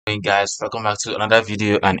Hey guys, welcome back to another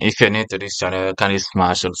video. And if you're new to this channel, kindly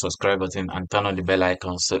smash the subscribe button and turn on the bell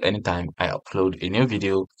icon so anytime I upload a new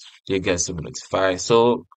video, you guys will be notified.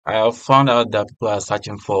 So I have found out that people are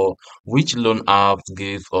searching for which loan app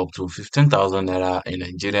give up to 15,000 naira in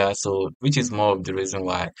Nigeria. So which is more of the reason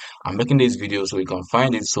why I'm making this video, so you can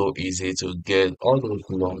find it so easy to get all those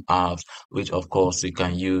loan apps, which of course you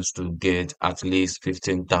can use to get at least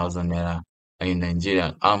 15,000 naira in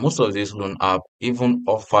Nigeria. And most of these loan app even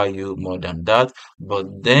offer you more than that, but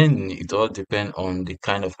then it all depends on the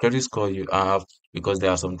kind of credit score you have, because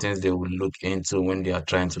there are some things they will look into when they are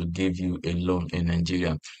trying to give you a loan in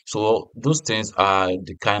Nigeria. So those things are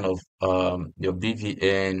the kind of your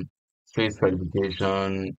BVN, face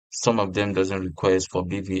verification. Some of them doesn't request for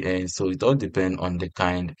BVN, so it all depends on the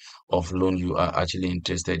kind of loan you are actually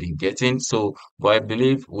interested in getting. So but I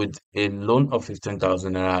believe with a loan of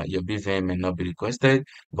 15,000 naira, your BVN may not be requested,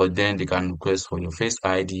 but then they can request for your face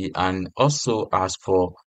ID and also ask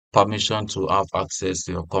for permission to have access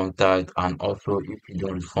to your contact. And also, if you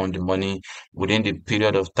don't refund the money within the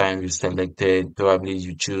period of time you selected, probably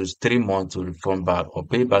you choose 3 months to refund back or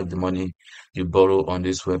pay back the money you borrow on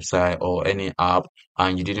this website or any app,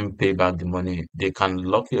 and you didn't pay back the money, they can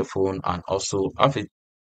lock your phone and also have a,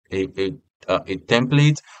 a, a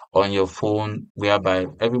template on your phone whereby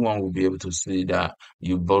everyone will be able to see that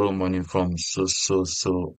you borrow money from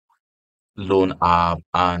so loan app,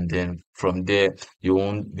 and then from there you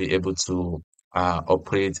won't be able to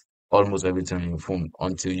operate almost everything on your phone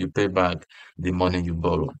until you pay back the money you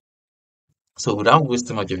borrow. So without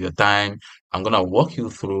wasting much of your time, I'm gonna walk you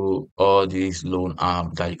through all these loan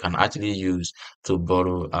apps that you can actually use to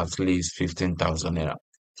borrow at least 15,000 naira.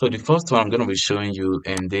 So the first one I'm gonna be showing you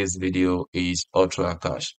in this video is Ultra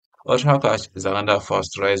Cash. Ultra Cash is another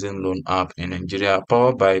fast rising loan app in Nigeria,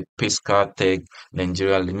 powered by Pisca Tech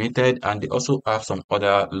Nigeria Limited, and they also have some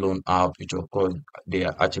other loan app which of course they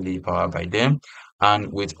are actually powered by them.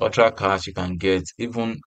 And with Ultra Cash, you can get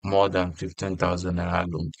even more than 15,000 naira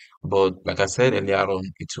loan. But like I said earlier on,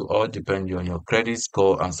 it will all depend on your credit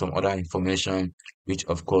score and some other information, which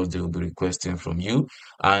of course they will be requesting from you.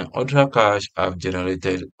 And Ultra Cash have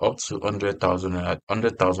generated up to 100,000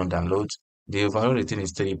 downloads. The overall rating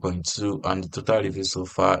is 3.2 and the total reviews so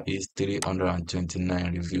far is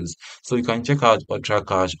 329 reviews. So you can check out Ultra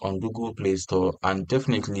Cash on Google Play Store, and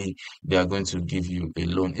definitely they are going to give you a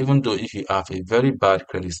loan. Even though if you have a very bad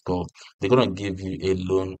credit score, they're going to give you a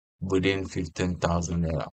loan within 15,000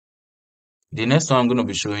 naira. The next one I'm going to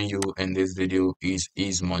be showing you in this video is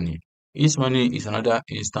Ease Money. Ease Money is another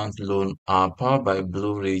instant loan powered by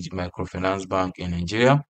Blue Ridge Microfinance Bank in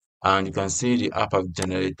Nigeria. And you can see the app have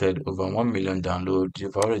generated over 1 million downloads. The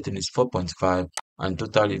overall rating is 4.5 and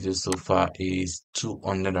total reviews so far is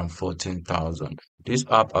 214,000. This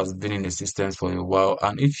app has been in existence for a while,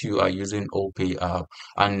 and if you are using OPay app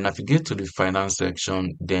and navigate to the finance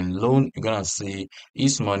section, then loan, you're gonna see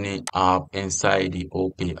Ease Money app inside the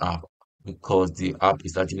OPay app, because the app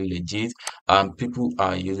is actually legit and people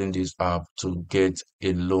are using this app to get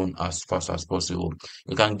a loan as fast as possible.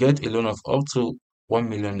 You can get a loan of up to 1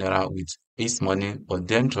 million naira with Ease Money, but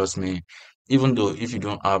then trust me, even though if you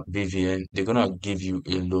don't have BVN, they're gonna give you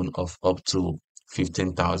a loan of up to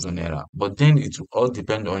 15,000 naira. But then it will all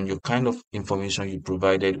depend on your kind of information you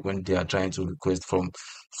provided when they are trying to request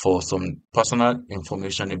for some personal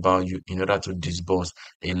information about you in order to disburse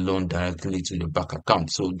a loan directly to your bank account.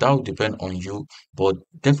 So that will depend on you, but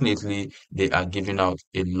definitely they are giving out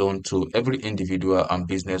a loan to every individual and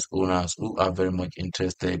business owners who are very much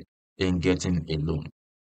interested in getting a loan.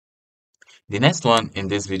 The next one in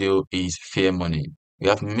this video is Fair Money. We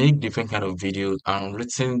have made different kind of videos and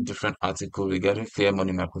written different articles regarding Fair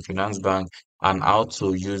Money Microfinance Bank and how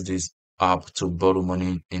to use this app to borrow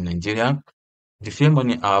money in Nigeria. The Fair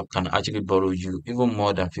Money app can actually borrow you even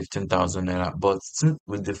more than 15,000 naira. But since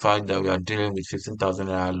with the fact that we are dealing with 15,000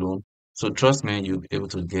 naira loan, so trust me, you'll be able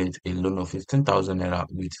to get a loan of 15,000 naira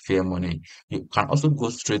with Fair Money. You can also go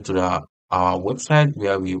straight to our website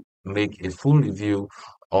where we make a full review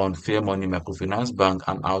on Fair Money Microfinance Bank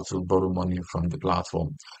and how to borrow money from the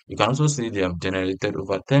platform. You can also see they have generated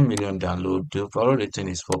over 10 million downloads. The overall rating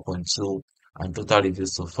is 4.2 and total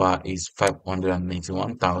reviews so far is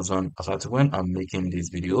 591,000 as at when I'm making this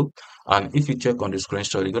video. And if you check on the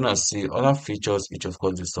screenshot, you're gonna see other features which of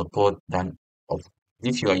course they support than of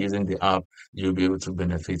if you are using the app, you'll be able to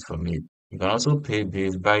benefit from it. You can also pay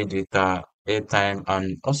bills, buy data, airtime,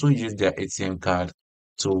 and also use their ATM card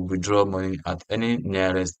to withdraw money at any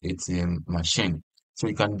nearest ATM machine. So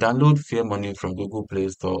you can download Fair Money from Google Play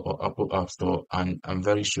Store or Apple App Store, and I'm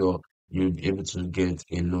very sure you'll be able to get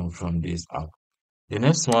a loan from this app. The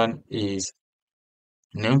next one is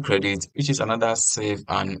Name Credit, which is another safe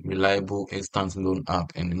and reliable instant loan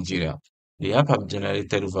app in Nigeria. The app has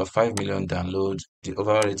generated over 5 million downloads. The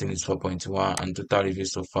overall rating is 4.1 and total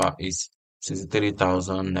reviews so far is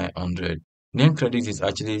 63,900. Name Credit is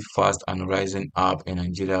actually fast and rising app in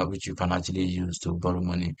Nigeria which you can actually use to borrow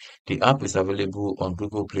money. The app is available on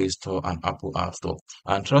Google Play Store and Apple App Store.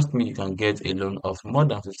 And trust me, you can get a loan of more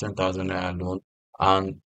than 15,000 naira loan,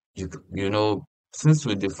 and you know, since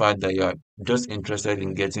with the fact that you are just interested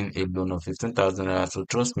in getting a loan of 15,000 naira, so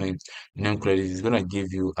trust me, Name Credit is going to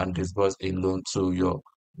give you and disburse a loan to your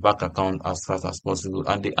bank account as fast as possible.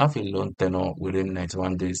 And they have a loan tenure within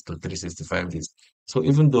 91 days to 365 days. So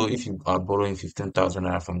even though if you are borrowing 15,000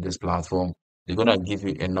 naira from this platform, they're going to give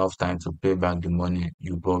you enough time to pay back the money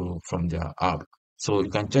you borrow from their app. So you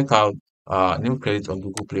can check out Name Credit on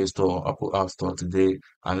Google Play Store, Apple App Store today,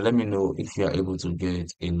 and let me know if you are able to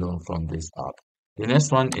get a loan from this app. The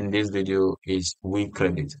next one in this video is We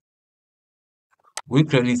Credit.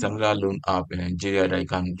 WeCredit is another loan app in Nigeria that you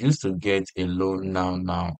can use to get a loan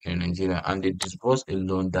now in Nigeria, and they disburse a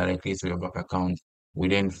loan directly to your bank account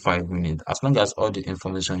within 5 minutes. As long as all the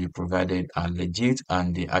information you provided are legit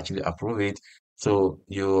and they actually approve it, so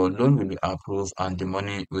your loan will be approved and the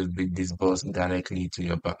money will be disbursed directly to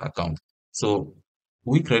your bank account. So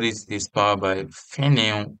WeCredit is powered by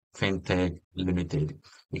Fenium Fintech Limited.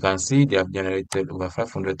 You can see they have generated over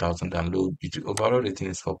 500,000 downloads. The overall rating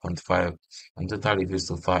is 4.5 and total reviews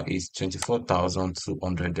so far is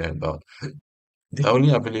 24,200 thereabout. They are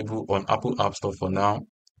only available on Apple App Store for now,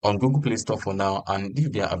 on Google Play Store for now, and if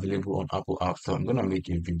they are available on Apple App Store, I'm gonna make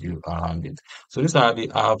a video around it. So these are the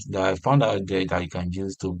apps that I found out there that you can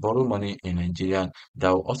use to borrow money in Nigeria that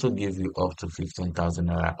will also give you up to 15,000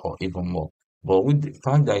 naira or even more. But with the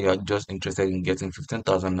fact that you are just interested in getting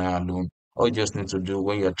 15,000 naira loan, all you just need to do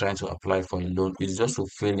when you're trying to apply for a loan is just to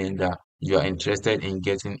fill in that you are interested in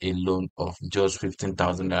getting a loan of just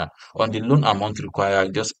 15,000 naira. On the loan amount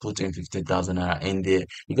required, just put in 15,000 naira in there.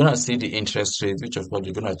 You're gonna see the interest rate, which of course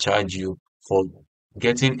they're gonna charge you for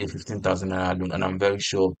getting a 15,000 naira loan. And I'm very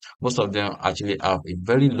sure most of them actually have a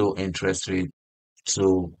very low interest rate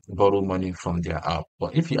to borrow money from their app.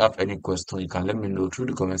 But if you have any question, you can let me know through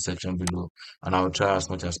the comment section below, and I'll try as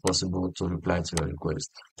much as possible to reply to your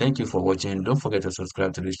request. Thank you for watching. Don't forget to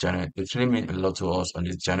subscribe to this channel. It really means a lot to us on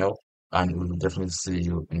this channel, and we will definitely see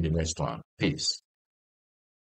you in the next one. Peace.